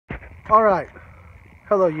All right,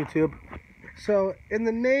 hello YouTube. So in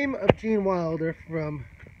the name of Gene Wilder from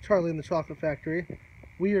Charlie and the Chocolate Factory,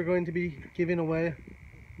 we are going to be giving away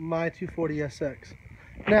my 240SX.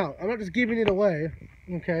 Now, I'm not just giving it away,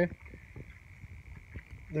 okay?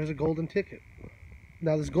 There's a golden ticket.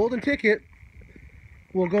 Now this golden ticket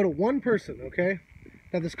will go to one person, okay?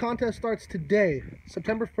 Now this contest starts today,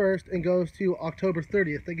 September 1st, and goes to October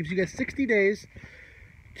 30th. That gives you guys 60 days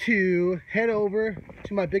to head over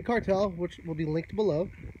to my big cartel, which will be linked below,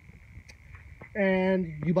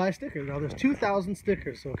 and you buy a sticker. Now there's 2,000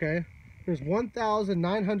 stickers, okay? There's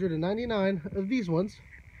 1,999 of these ones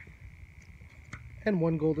and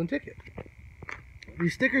one golden ticket.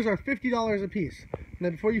 These stickers are $50 a piece.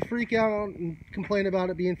 Now before you freak out and complain about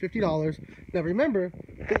it being $50, now remember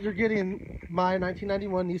that you're getting my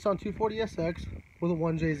 1991 Nissan 240SX with a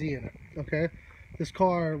 1JZ in it, okay? This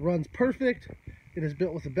car runs perfect. It is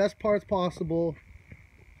built with the best parts possible.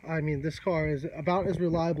 I mean, this car is about as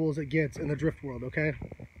reliable as it gets in the drift world, okay?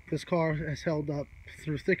 This car has held up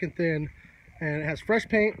through thick and thin, and it has fresh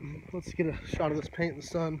paint. Let's get a shot of this paint in the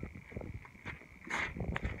sun.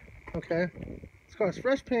 Okay, this car has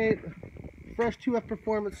fresh paint, fresh 2F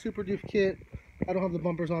Performance superdoof kit. I don't have the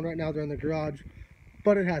bumpers on right now, they're in the garage,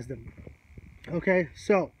 but it has them. Okay,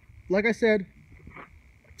 so, like I said,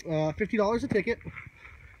 $50 a ticket.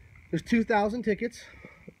 There's 2,000 tickets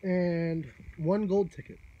and one gold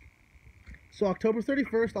ticket. So October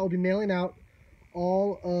 31st, I'll be mailing out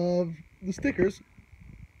all of the stickers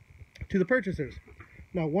to the purchasers.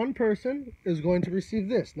 Now, one person is going to receive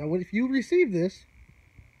this. Now, if you receive this,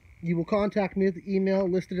 you will contact me at the email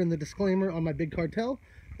listed in the disclaimer on my big cartel,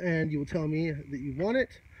 and you will tell me that you want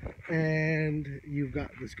it, and you've got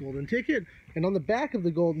this golden ticket. And on the back of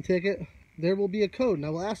the golden ticket, there will be a code, and I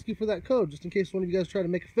will ask you for that code just in case one of you guys try to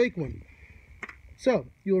make a fake one. So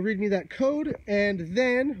you will read me that code, and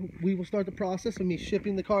then we will start the process of me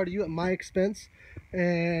shipping the car to you at my expense,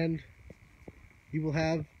 and you will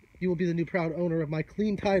be the new proud owner of my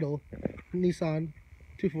clean title Nissan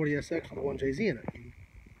 240SX with a 1JZ in it.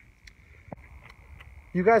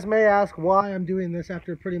 You guys may ask why I'm doing this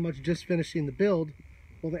after pretty much just finishing the build.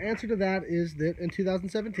 Well, the answer to that is that in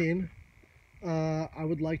 2017 I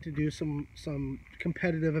would like to do some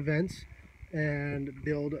competitive events and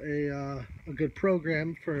build a good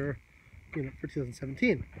program for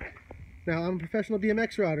 2017. Now, I'm a professional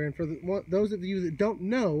BMX rider, and for those of you that don't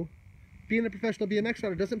know, being a professional BMX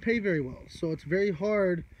rider doesn't pay very well. So it's very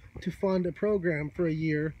hard to fund a program for a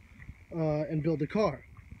year and build a car.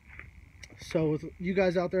 So with you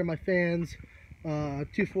guys out there, my fans,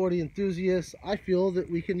 240 enthusiasts, I feel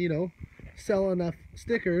that we can, sell enough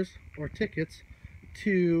stickers or tickets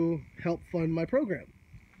to help fund my program.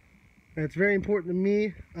 And it's very important to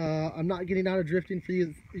me. I'm not getting out of drifting for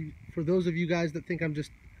you. For those of you guys that think I'm just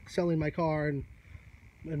selling my car and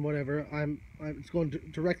whatever, it's going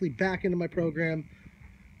directly back into my program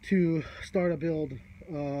to start a build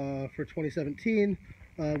for 2017.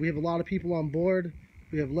 We have a lot of people on board.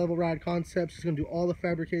 We have Level Ride Concepts, who's going to do all the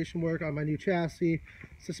fabrication work on my new chassis.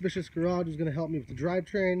 Suspicious Garage is going to help me with the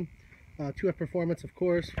drivetrain. 2F Performance, of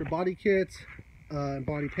course, for body kits and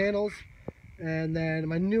body panels. And then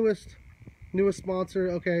my newest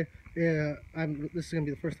sponsor, okay, this is going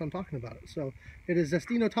to be the first time talking about it. So it is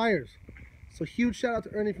Zestino Tires. So huge shout out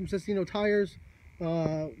to Ernie from Zestino Tires.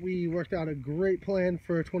 We worked out a great plan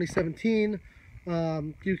for 2017.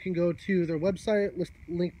 You can go to their website,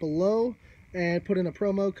 link below, and put in a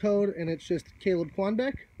promo code, and it's just Caleb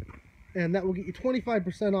Quanbeck, and that will get you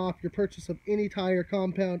 25% off your purchase of any tire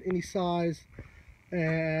compound, any size,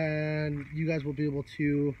 and you guys will be able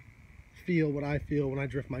to feel what I feel when I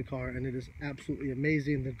drift my car, and it is absolutely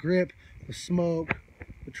amazing. The grip, the smoke,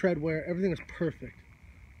 the tread wear, everything is perfect.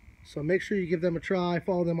 So make sure you give them a try.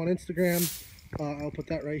 Follow them on Instagram. I'll put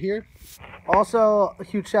that right here. Also, a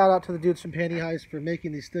huge shout out to the dudes from Panty Heist for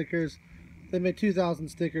making these stickers. They made 2,000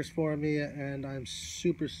 stickers for me, and I'm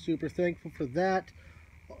super thankful for that.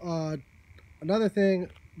 Another thing,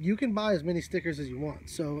 you can buy as many stickers as you want.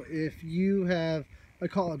 So if you have a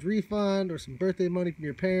college refund or some birthday money from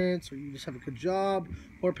your parents, or you just have a good job,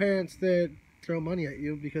 or parents that throw money at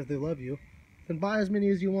you because they love you, then buy as many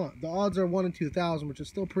as you want. The odds are 1 in 2,000, which is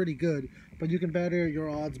still pretty good, but you can better your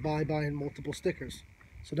odds by buying multiple stickers.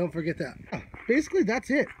 So don't forget that. Basically, that's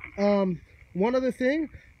it. One other thing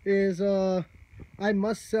is I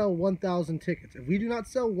must sell 1,000 tickets. If we do not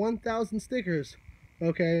sell 1,000 stickers,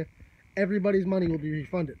 okay, everybody's money will be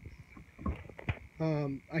refunded.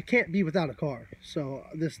 I can't be without a car, so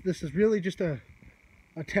this is really just a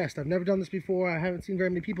test. I've never done this before. I haven't seen very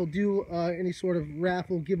many people do any sort of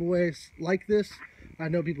raffle giveaways like this. I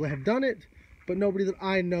know people have done it, but nobody that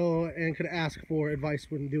I know and could ask for advice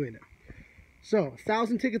when doing it. So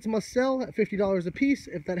 1,000 tickets must sell at $50 a piece.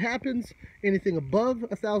 If that happens, anything above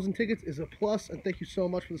 1,000 tickets is a plus, and thank you so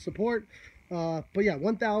much for the support. But yeah,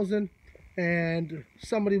 1,000, and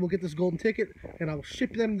somebody will get this golden ticket, and I will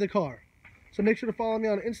ship them the car. So make sure to follow me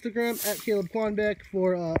on Instagram at Caleb Quanbeck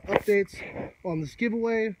for updates on this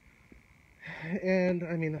giveaway. And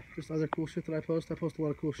I mean, just other cool shit that I post. I post a lot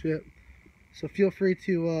of cool shit. So feel free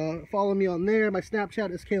to follow me on there. My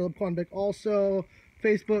Snapchat is Caleb Quanbeck also.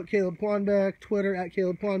 Facebook, Caleb Quanbeck. Twitter, at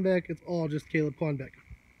Caleb Quanbeck. It's all just Caleb Quanbeck.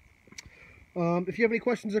 If you have any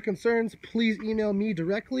questions or concerns, please email me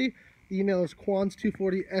directly. The email is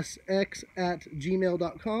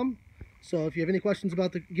quans240sx@gmail.com. So if you have any questions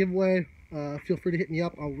about the giveaway, feel free to hit me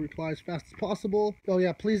up. I'll reply as fast as possible. Oh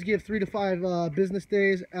yeah, please give 3 to 5 business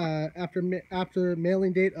days after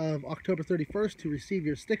mailing date of October 31st to receive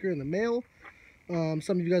your sticker in the mail.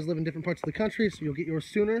 Some of you guys live in different parts of the country, so you'll get yours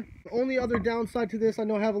sooner. The only other downside to this, I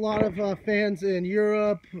know I have a lot of fans in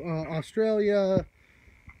Europe, Australia,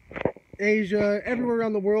 Asia, everywhere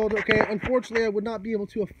around the world. Okay, unfortunately, I would not be able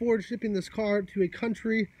to afford shipping this car to a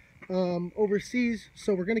country overseas,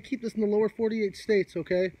 so we're going to keep this in the lower 48 states.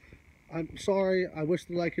 Okay, I'm sorry. I wish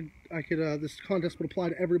that I could this contest would apply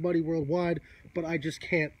to everybody worldwide, but I just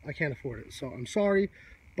can't. I can't afford it. So I'm sorry,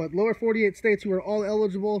 but lower 48 states, you are all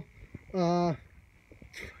eligible.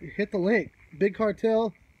 Hit the link. Big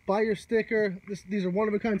Cartel. Buy your sticker. These are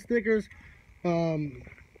one-of-a-kind stickers,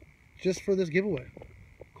 just for this giveaway.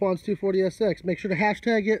 Quans240SX. Make sure to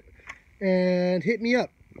hashtag it and hit me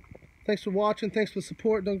up. Thanks for watching. Thanks for the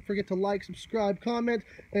support. Don't forget to like, subscribe, comment,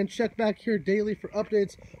 and check back here daily for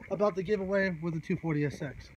updates about the giveaway with the 240SX.